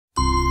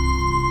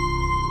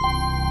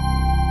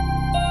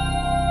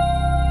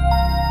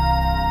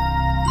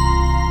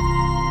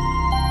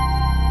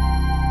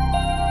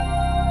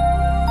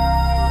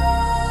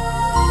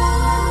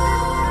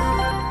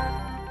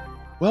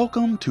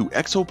Welcome to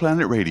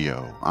Exoplanet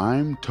Radio.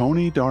 I'm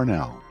Tony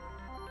Darnell.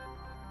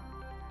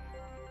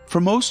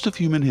 For most of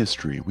human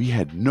history, we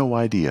had no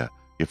idea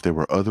if there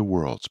were other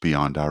worlds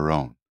beyond our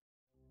own.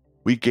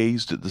 We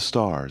gazed at the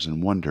stars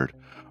and wondered,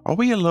 are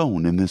we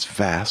alone in this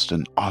vast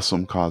and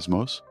awesome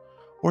cosmos?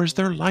 Or is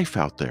there life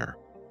out there,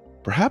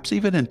 perhaps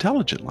even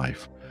intelligent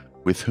life,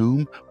 with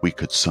whom we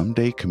could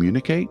someday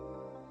communicate?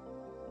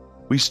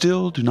 We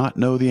still do not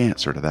know the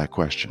answer to that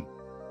question,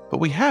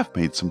 but we have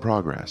made some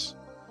progress.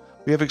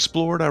 We have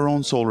explored our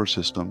own solar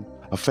system,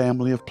 a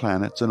family of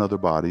planets and other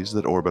bodies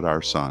that orbit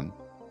our sun.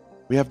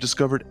 We have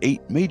discovered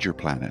 8 major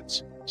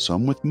planets,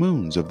 some with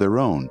moons of their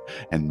own,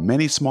 and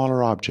many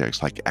smaller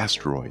objects like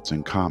asteroids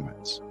and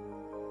comets.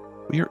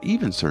 We are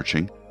even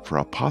searching for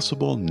a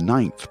possible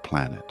 9th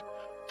planet,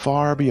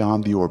 far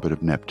beyond the orbit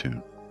of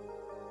Neptune.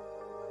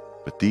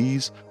 But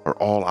these are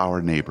all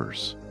our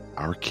neighbors,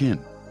 our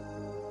kin.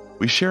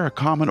 We share a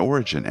common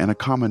origin and a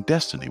common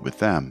destiny with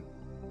them.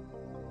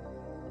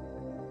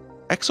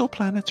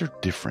 Exoplanets are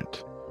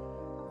different.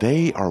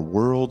 They are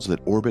worlds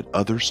that orbit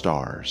other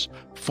stars,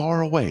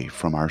 far away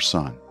from our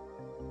sun.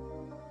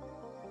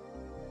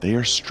 They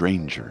are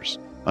strangers,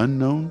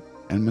 unknown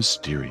and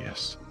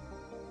mysterious.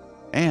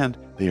 And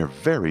they are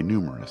very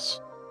numerous.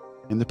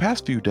 In the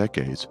past few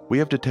decades, we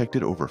have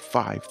detected over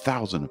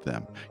 5,000 of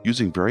them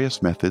using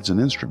various methods and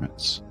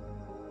instruments.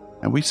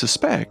 And we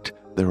suspect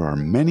there are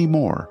many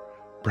more,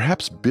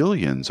 perhaps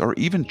billions or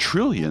even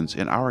trillions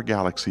in our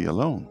galaxy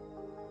alone.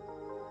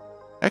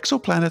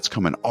 Exoplanets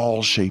come in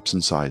all shapes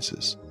and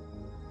sizes.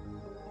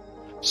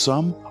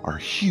 Some are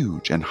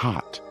huge and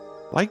hot,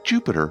 like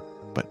Jupiter,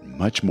 but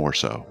much more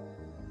so.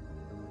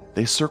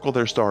 They circle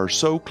their stars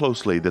so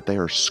closely that they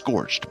are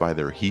scorched by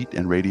their heat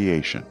and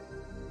radiation.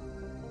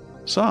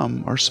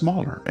 Some are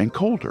smaller and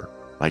colder,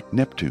 like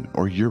Neptune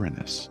or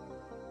Uranus.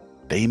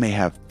 They may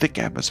have thick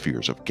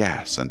atmospheres of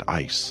gas and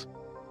ice.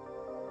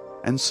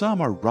 And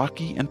some are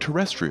rocky and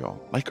terrestrial,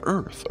 like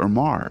Earth or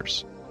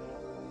Mars.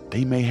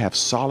 They may have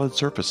solid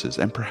surfaces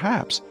and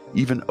perhaps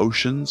even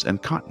oceans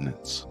and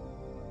continents.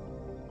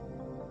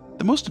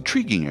 The most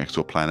intriguing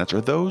exoplanets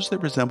are those that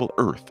resemble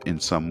Earth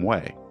in some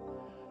way.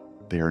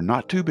 They are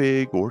not too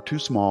big or too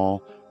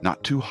small,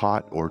 not too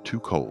hot or too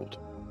cold.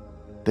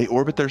 They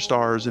orbit their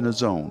stars in a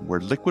zone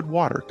where liquid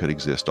water could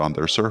exist on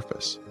their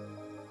surface.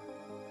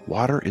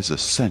 Water is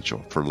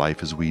essential for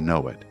life as we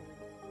know it,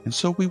 and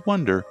so we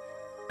wonder,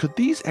 could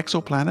these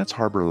exoplanets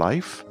harbor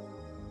life?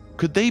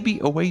 Could they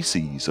be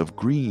oases of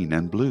green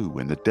and blue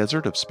in the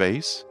desert of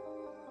space?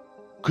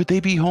 Could they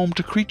be home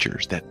to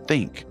creatures that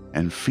think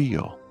and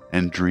feel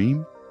and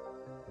dream?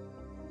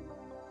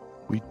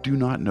 We do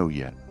not know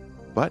yet,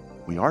 but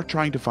we are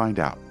trying to find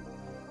out.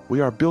 We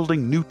are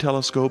building new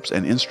telescopes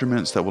and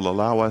instruments that will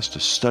allow us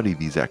to study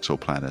these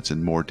exoplanets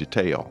in more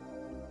detail.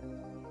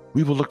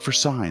 We will look for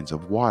signs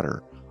of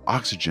water,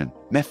 oxygen,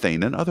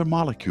 methane, and other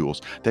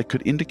molecules that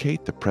could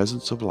indicate the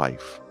presence of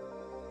life.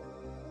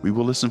 We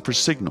will listen for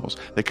signals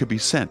that could be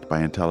sent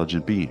by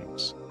intelligent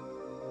beings.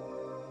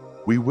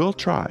 We will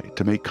try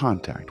to make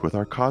contact with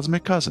our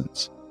cosmic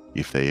cousins,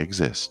 if they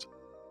exist.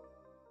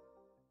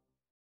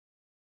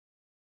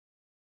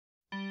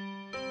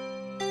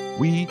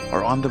 We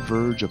are on the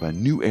verge of a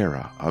new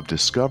era of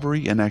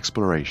discovery and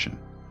exploration.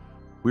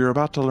 We are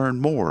about to learn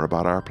more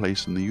about our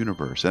place in the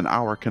universe and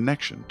our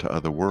connection to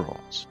other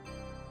worlds.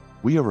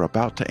 We are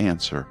about to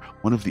answer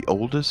one of the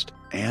oldest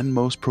and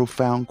most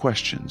profound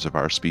questions of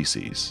our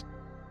species.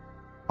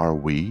 Are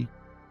we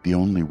the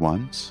only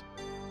ones?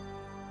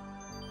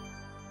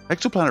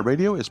 Exoplanet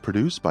Radio is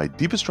produced by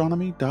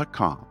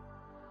deepastronomy.com.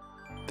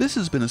 This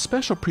has been a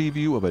special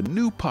preview of a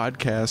new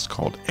podcast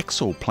called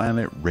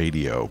Exoplanet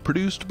Radio,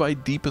 produced by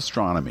Deep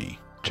Astronomy.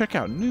 Check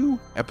out new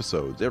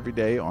episodes every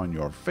day on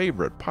your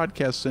favorite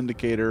podcast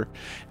syndicator,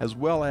 as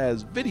well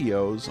as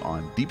videos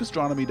on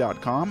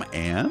deepastronomy.com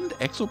and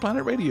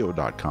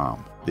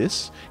exoplanetradio.com.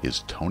 This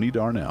is Tony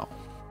Darnell.